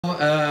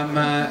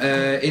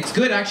It's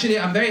good, actually.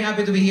 I'm very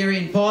happy to be here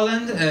in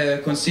Poland,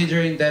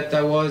 considering that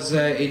I was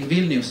in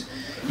Vilnius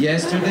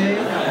yesterday.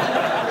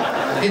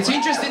 It's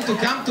interesting to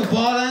come to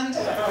Poland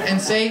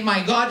and say,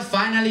 my God,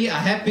 finally a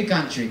happy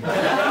country.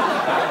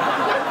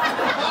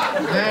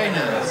 Very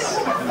nice.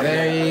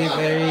 Very,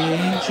 very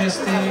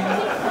interesting.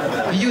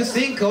 You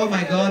think, oh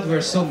my God,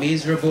 we're so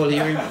miserable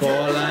here in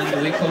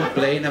Poland, we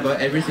complain about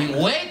everything.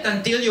 Wait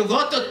until you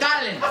go to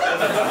Tallinn.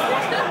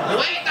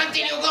 Wait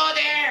until you go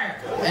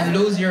there and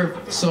lose your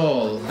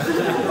soul.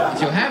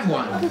 If you have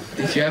one,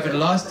 if you haven't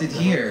lost it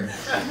here,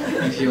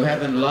 if you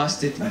haven't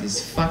lost it in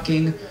this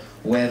fucking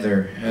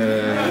weather.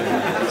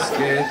 It's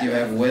good, you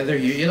have weather.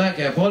 You like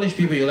Polish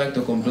people, you like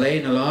to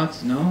complain a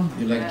lot, no?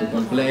 You like to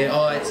complain,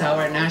 oh, it's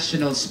our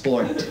national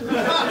sport.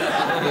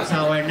 It's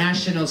our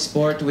national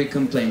sport, we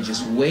complain.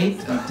 Just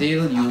wait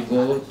until you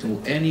go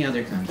to any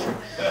other country.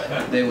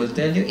 They will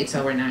tell you it's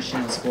our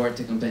national sport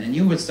to complain. And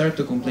you will start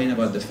to complain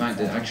about the fact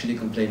that actually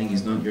complaining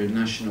is not your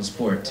national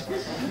sport.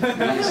 It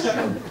is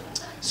true.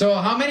 So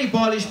how many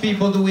Polish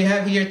people do we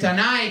have here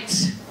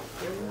tonight?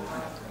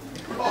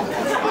 Oh,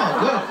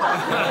 good.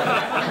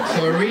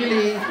 So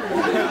really,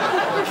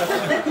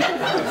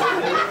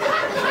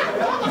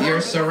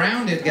 you're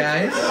surrounded,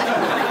 guys.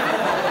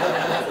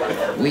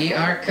 We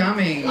are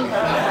coming.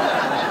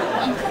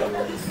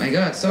 My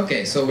God, it's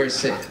okay. So we're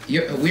safe.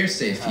 We're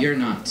safe. You're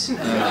not.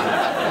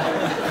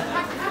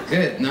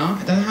 Good, no?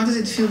 How does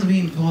it feel to be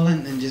in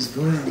Poland and just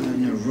go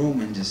in a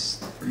room and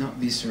just not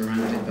be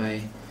surrounded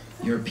by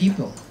your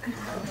people?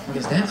 How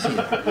does that feel?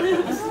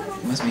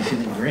 It must be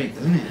feeling great,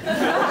 doesn't it?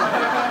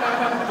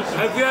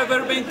 Have you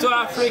ever been to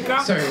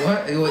Africa? Sorry,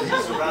 what?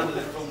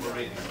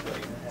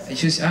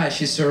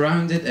 She's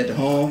surrounded at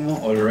home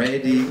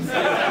already.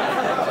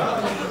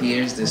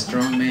 Here's the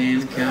strong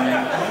man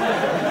coming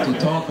to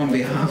talk on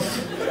behalf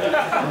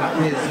of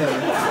his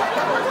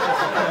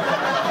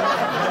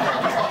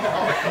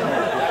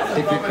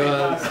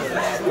typical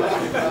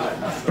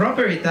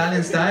proper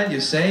Italian style,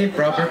 you say,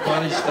 proper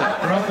Polish style.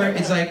 Proper,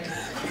 it's like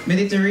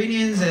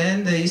Mediterraneans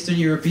and the Eastern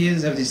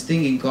Europeans have this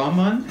thing in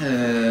common.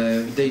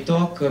 They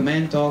talk,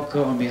 men talk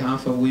on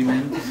behalf of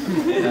women,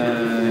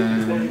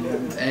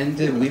 and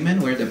women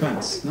wear the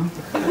pants, no?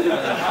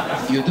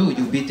 You do,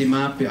 you beat him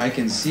up, I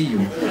can see you.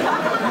 You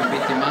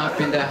beat him up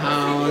in the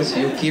house,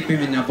 you keep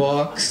him in a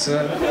box,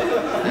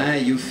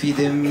 you feed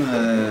him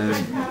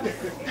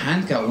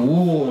handcuff.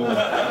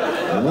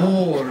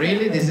 Oh,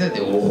 really? These are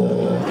the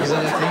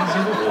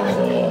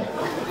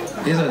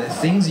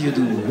things you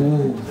do.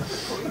 Oh.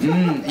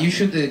 You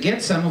should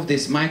get some of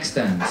these mic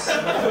stands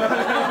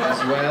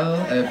as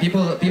well.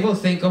 People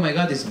think, oh my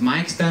God, these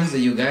mic stands that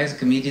you guys,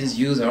 comedians,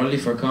 use are only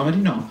for comedy.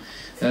 No.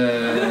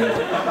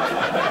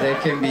 They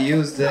can be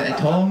used at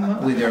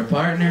home with your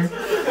partner.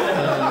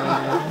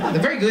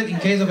 They're very good in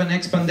case of a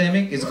next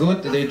pandemic. It's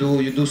good.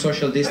 You do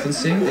social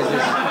distancing.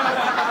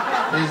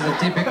 This is a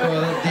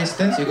typical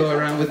distance. You go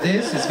around with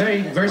this. It's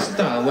very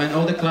versatile. When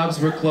all the clubs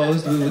were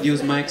closed, we would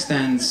use mic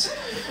stands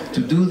to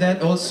do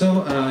that.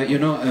 Also, you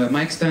know,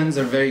 mic stands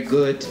are very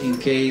good in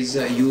case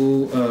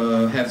you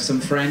have some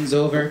friends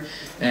over,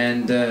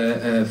 and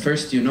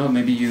first, you know,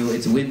 maybe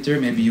it's winter,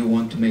 maybe you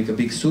want to make a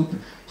big soup,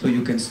 so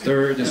you can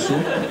stir the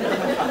soup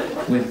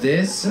with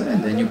this,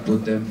 and then you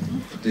put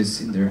this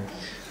in their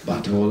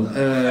butthole.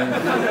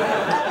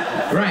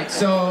 Right.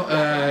 So,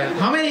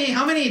 how many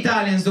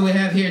Italians do we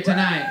have here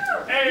tonight?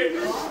 Hey.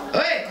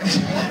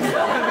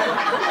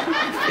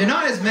 You're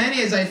not as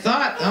many as I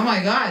thought. Oh my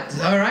God!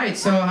 All right.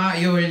 So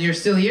you're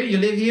still here? You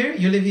live here?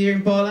 You live here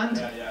in Poland?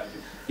 Yeah.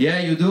 Yeah,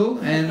 you do.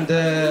 And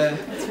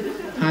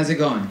how's it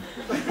going?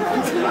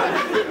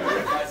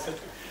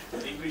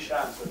 English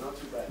answer, not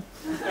too bad.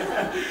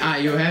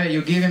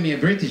 You're giving me a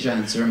British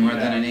answer more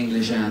than an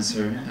English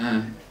answer. Later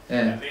I'm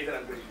going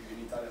to give you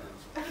an Italian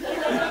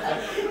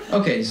answer.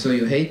 Okay, so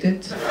you hate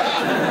it?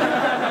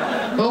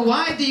 But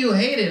why do you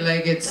hate it?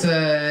 Like it's,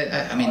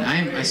 I mean,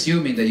 I'm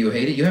assuming that you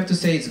hate it. You have to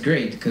say it's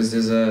great because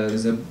there's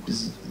a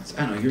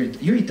I don't know.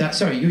 You're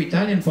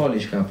Italian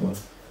Polish couple.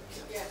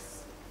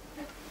 Yes.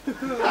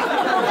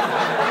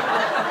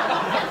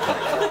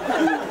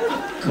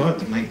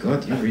 God, my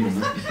God, you really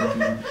must be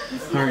fucking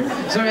hard.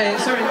 Sorry.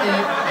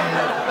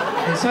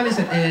 So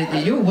listen,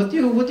 what do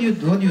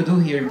you do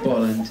here in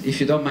Poland? If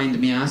you don't mind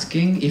me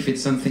asking, if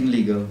it's something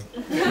legal.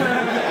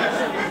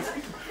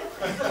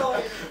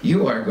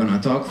 You are gonna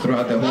talk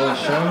throughout the whole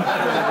show,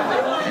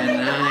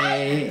 and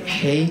I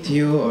hate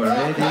you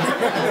already.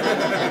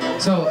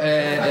 So,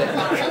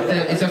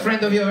 it's a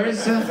friend of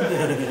yours? He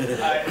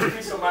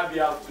speaks on my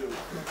behalf too.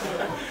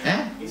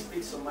 Eh? He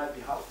speaks on my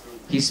behalf too.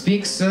 He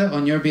speaks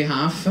on your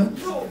behalf?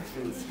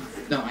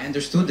 No, I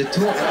understood the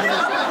two.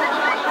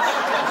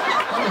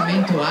 I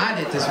mean to add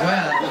it as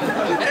well.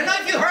 I don't know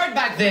if you heard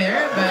back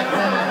there, but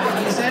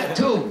he said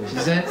two. He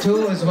said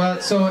two as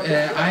well. So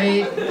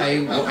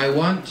I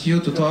want you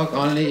to talk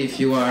only if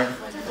you are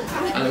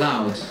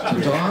allowed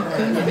to talk.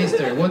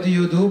 Mister, what do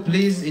you do,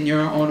 please, in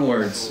your own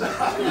words?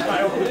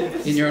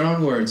 In your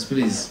own words,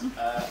 please.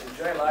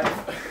 Enjoy life.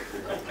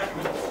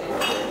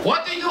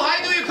 What do you do?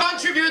 How do you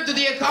contribute to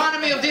the the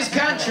economy of this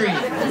country.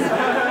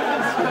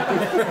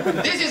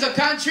 This is a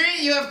country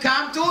you have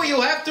come to,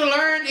 you have to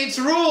learn its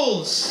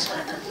rules.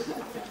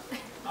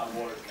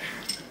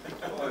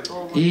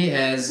 He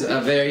has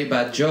a very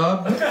bad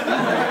job, he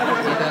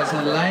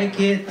doesn't like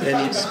it,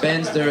 and he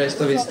spends the rest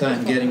of his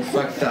time getting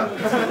fucked up.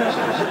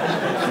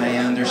 I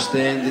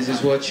understand, this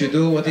is what you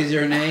do. What is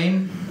your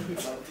name?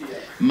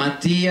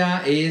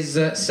 Mattia is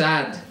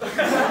sad.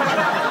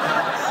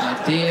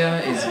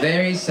 Mattia is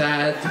very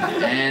sad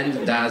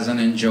and doesn't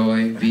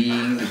enjoy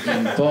being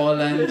in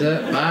Poland,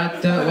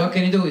 but what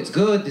can you do? It's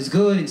good,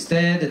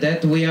 instead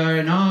that we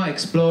are now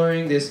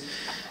exploring this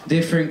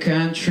different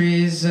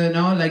countries,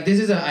 no? Like this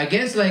is I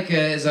guess like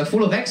it's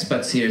full of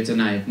expats here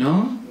tonight,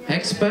 no?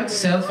 Expats,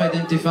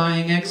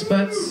 self-identifying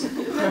expats,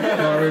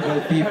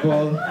 horrible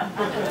people,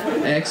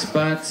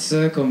 expats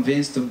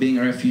convinced of being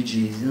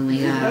refugees. Oh my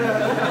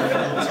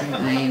God,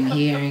 I am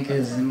here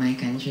because my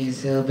country is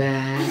so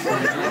bad.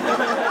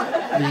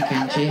 My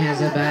country has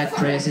a bad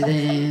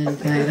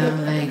president. I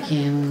don't like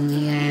him.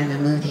 And I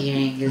moved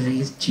here because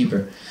he's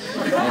cheaper.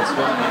 That's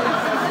why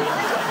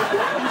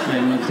I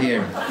moved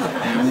here.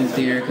 I moved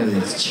here because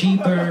it's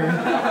cheaper.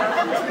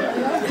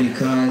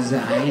 Because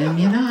I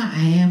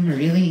am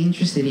really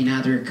interested in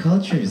other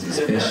cultures,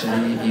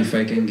 especially if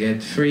I can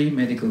get free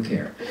medical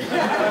care.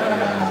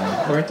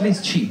 Or at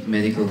least cheap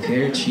medical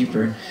care,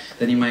 cheaper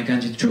than in my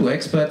country. True,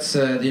 expats,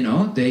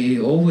 they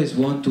always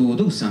want to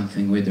do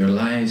something with their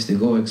lives. They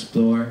go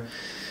explore.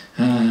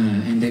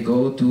 And they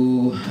go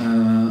to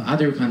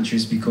other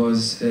countries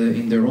because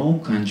in their own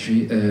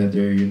country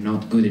they're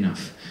not good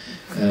enough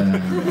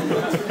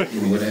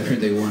in whatever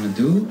they want to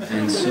do,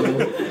 and so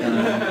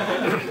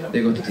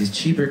they go to these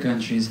cheaper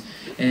countries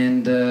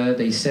and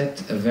they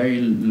set a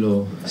very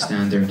low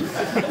standard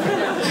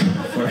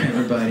for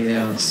everybody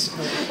else.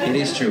 It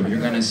is true, you're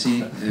gonna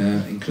see,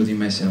 including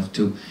myself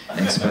too,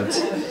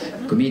 expats.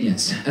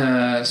 Comedians.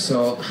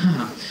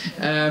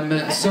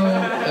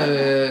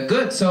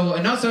 Good. So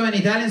not so many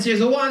Italians here.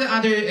 So what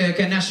other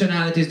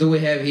nationalities do we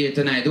have here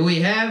tonight? Do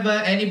we have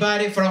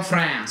anybody from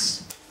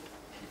France?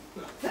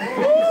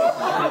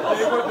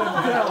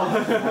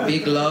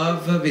 Big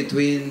love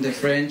between the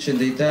French and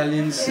the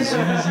Italians as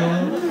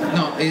usual.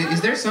 No, is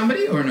there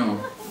somebody or no?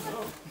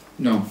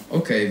 No.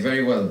 Okay,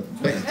 very well.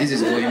 But this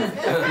is going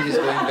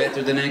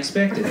better than I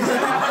expected. All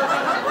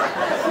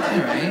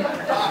right,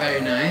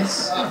 very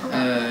nice.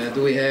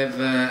 Do we have,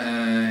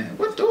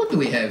 what do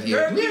we have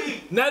here?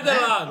 Turkey!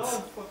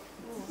 Netherlands!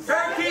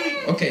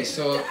 Turkey! Okay,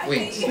 so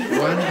wait,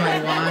 one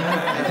by one.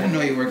 I didn't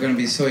know you were going to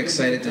be so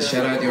excited to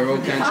shout out your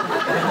own country.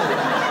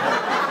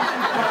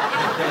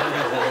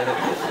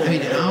 I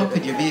mean, how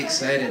could you be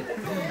excited?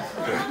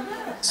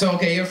 So,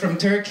 okay, you're from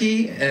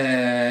Turkey,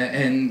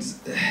 and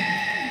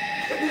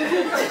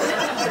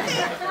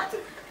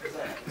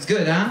it's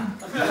good, huh?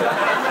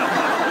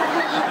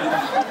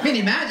 I mean,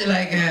 imagine,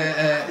 like,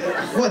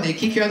 what, they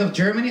kick you out of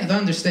Germany? I don't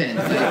understand.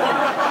 Like,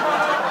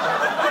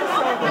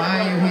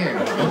 why are you here?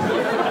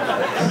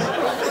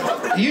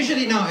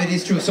 Usually, no, it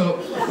is true.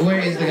 So, where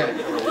is the guy?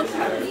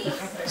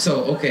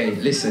 So, okay,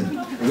 listen.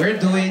 We're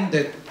doing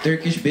the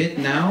Turkish bit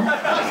now.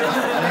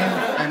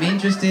 I'm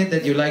interested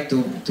that you like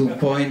to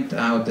point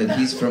out that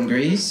he's from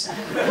Greece.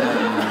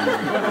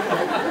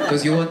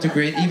 Because you want to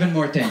create even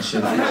more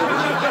tension.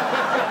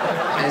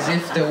 As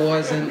if there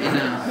wasn't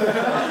enough.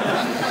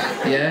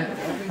 Yeah?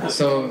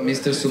 So,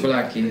 Mr.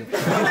 Sublaki,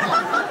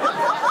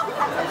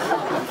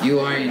 you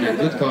are in a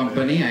good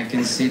company. I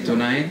can see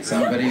tonight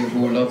somebody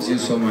who loves you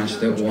so much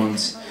that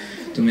wants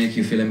to make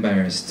you feel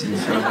embarrassed in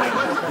front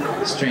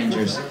of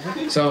strangers.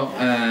 So,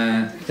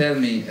 tell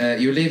me,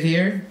 you live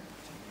here?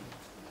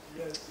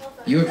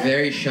 You're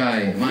very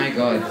shy. My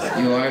God,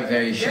 you are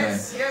very shy.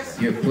 Yes, yes.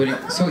 You're putting.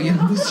 So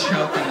who's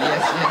shouting?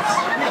 Yes, yes.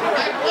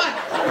 Like what?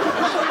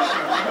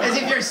 As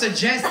if you're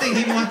suggesting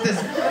he wants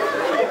this.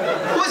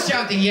 Who's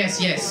shouting? Yes,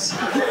 yes.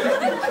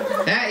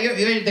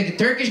 You're the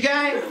Turkish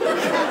guy?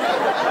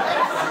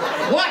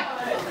 What?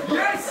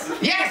 Yes!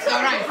 Yes.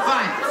 All right.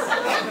 Fine.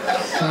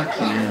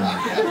 Fucking hell.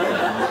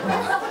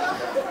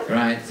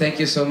 Right. Thank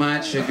you so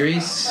much,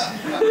 Greece.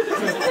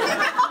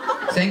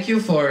 Thank you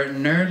for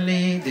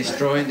nearly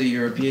destroying the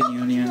European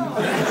Union.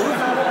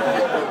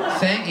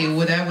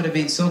 That would have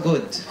been so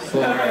good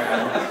for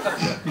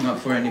not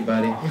for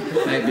anybody,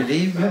 I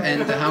believe.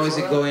 And how is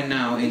it going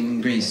now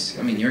in Greece?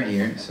 I mean, you're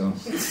here, so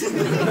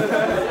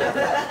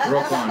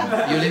rock on.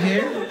 You live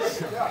here?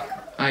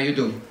 Ah, you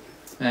do.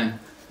 Yeah.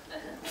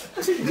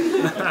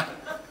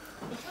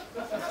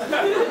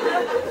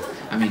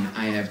 I mean,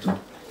 I have to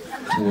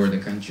tour the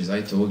countries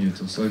I told you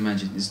to. So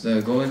imagine it's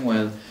going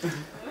well.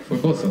 For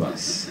both of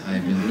us, I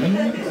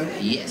believe.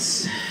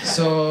 Yes.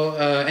 So,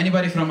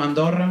 anybody from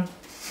Andorra?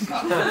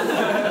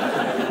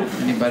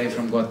 Anybody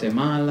from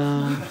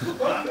Guatemala?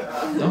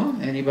 No?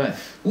 Anybody?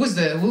 Who is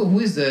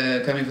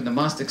the coming from the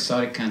most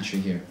exotic country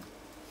here?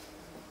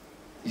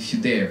 If you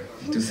dare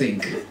to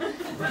think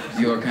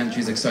your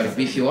country is exotic.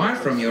 If you are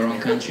from your own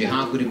country,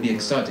 how could it be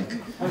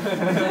exotic?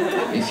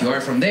 If you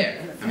are from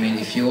there. I mean,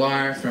 if you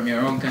are from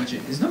your own country,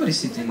 there's nobody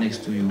sitting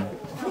next to you.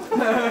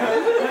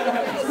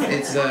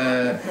 It's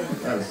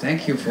well,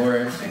 thank you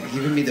for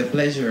giving me the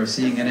pleasure of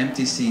seeing an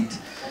empty seat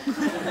in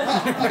the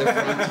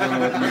front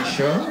row of my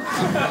show.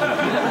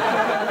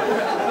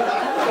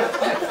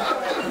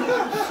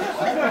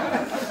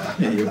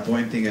 You're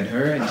pointing at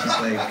her and she's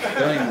like,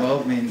 don't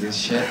involve me in this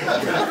shit.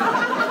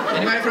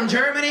 Anybody from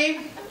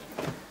Germany?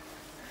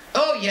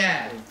 Oh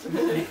yeah.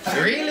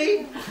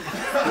 Really?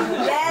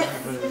 Yes.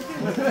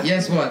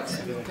 Yes, what?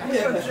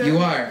 You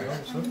are?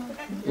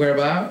 Where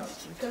about?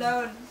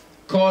 Cologne.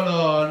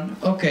 Cologne.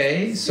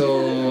 Okay,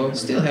 so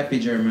still happy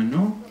German,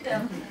 no?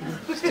 Yeah.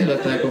 Still a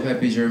type of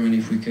happy German,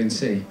 if we can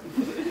say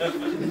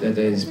that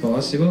is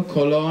possible.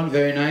 Cologne,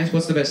 very nice.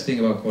 What's the best thing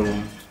about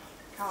Cologne?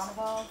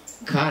 Carnival.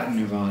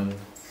 Carnival.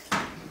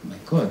 Oh my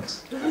God.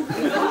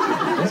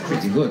 That's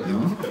pretty good,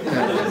 no?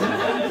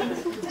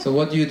 Carnival. So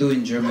what do you do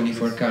in Germany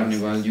for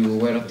Carnival? You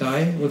wear a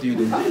tie? What do you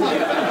do?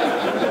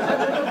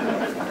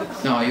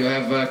 No, you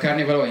have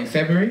Carnival in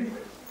February?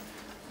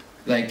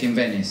 Like in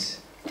Venice?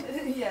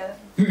 Yeah.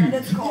 And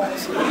it's cold.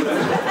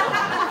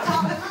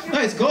 No,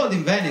 it's cold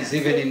in Venice,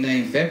 even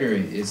in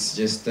February. It's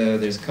just,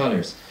 there's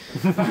colors.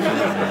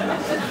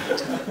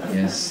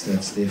 Yes,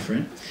 that's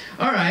different.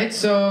 All right,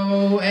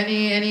 so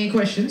any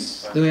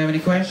questions? Do we have any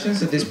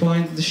questions at this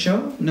point of the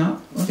show? No?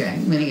 Okay,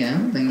 there you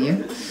go, thank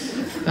you.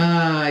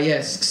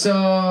 Yes,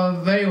 so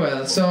very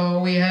well. So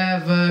we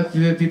have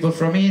people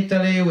from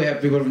Italy, we have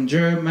people from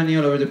Germany,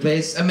 all over the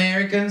place.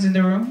 Americans in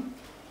the room?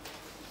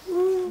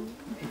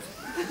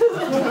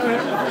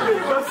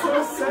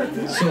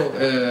 So,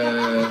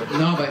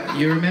 no, but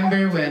you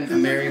remember when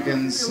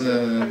Americans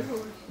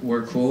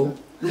were cool?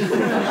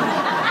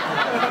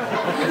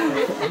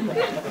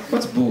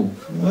 What's boo?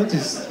 What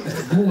is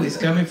boo? Is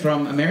coming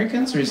from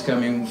Americans or is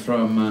coming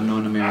from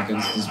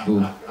non-Americans? This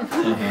boo.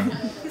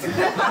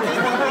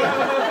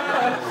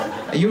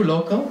 Are you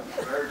local?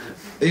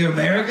 Are you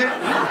American?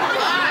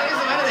 Ah, he's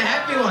one of the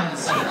happy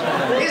ones.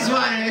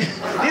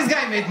 This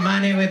guy made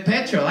money with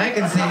petrol. I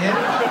can see it.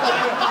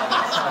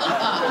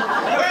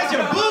 Where's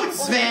your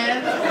boots,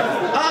 man?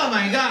 Oh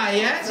my God!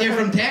 Yes, you're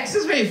from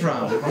Texas. Where are you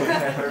from?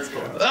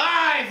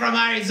 I'm from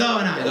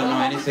Arizona. I don't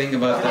know anything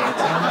about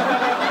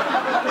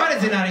that. What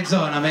is in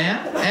Arizona,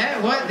 man? Eh?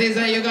 What is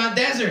that? You got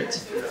desert?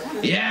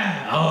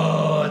 Yeah.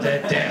 Oh, the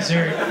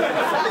desert.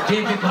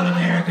 Typical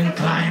American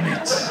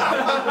climate.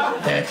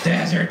 The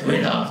desert.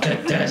 We love the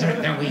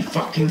desert, and we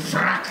fucking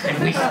frack, and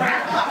we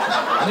frack.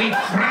 We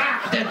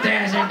frack the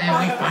desert, and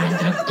we find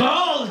the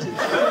gold.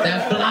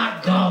 The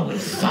black gold. We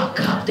fuck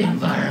up the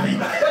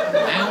environment,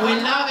 and we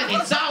love it.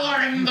 It's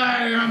our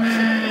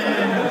environment.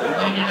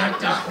 We like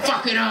to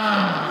fuck it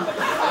up.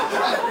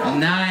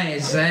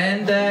 Nice,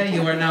 and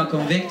you are now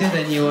convicted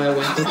and you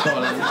went to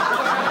Poland.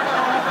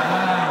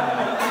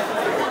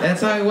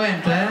 That's how it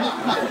went, huh?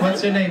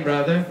 What's your name,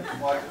 brother?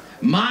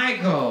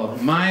 Michael.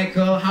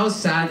 Michael, how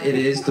sad it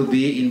is to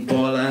be in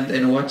Poland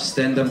and watch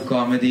stand-up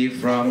comedy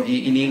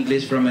in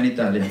English from an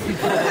Italian.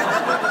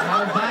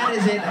 How bad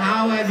is it?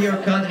 How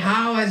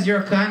has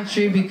your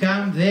country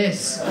become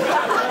this?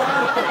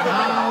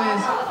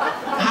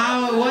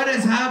 What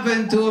has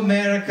happened to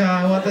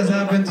America? What has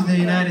happened to the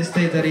United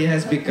States that it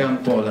has become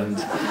Poland?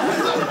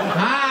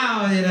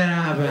 How did that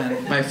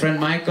happen? My friend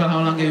Michael, how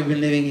long have you been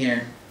living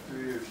here?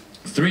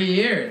 3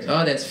 years.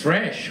 Oh, that's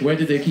fresh. Where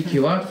did they kick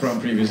you out from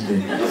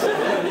previously?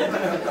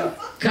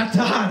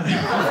 Qatar.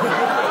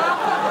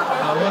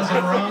 I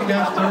wasn't wrong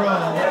after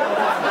all.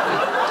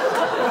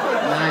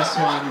 Nice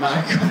one,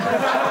 Michael.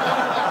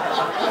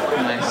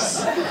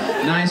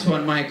 Nice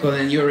one, Michael.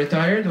 And you're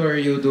retired, or are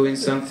you doing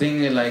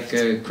something like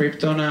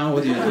crypto now?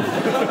 What do you do?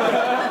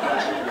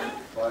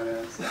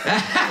 Finance.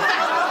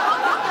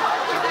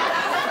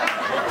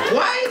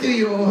 Why do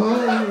you all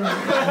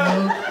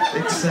look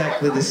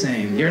exactly the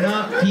same? You're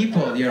not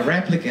people, you're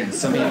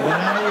replicants. I mean, what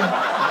are you?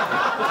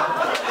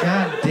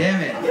 God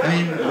damn it. I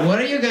mean, what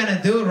are you gonna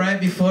do right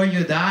before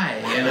you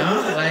die, you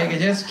know? Like,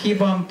 just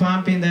keep on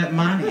pumping that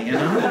money, you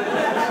know?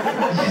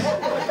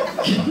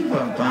 Keep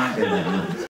on pumping that money.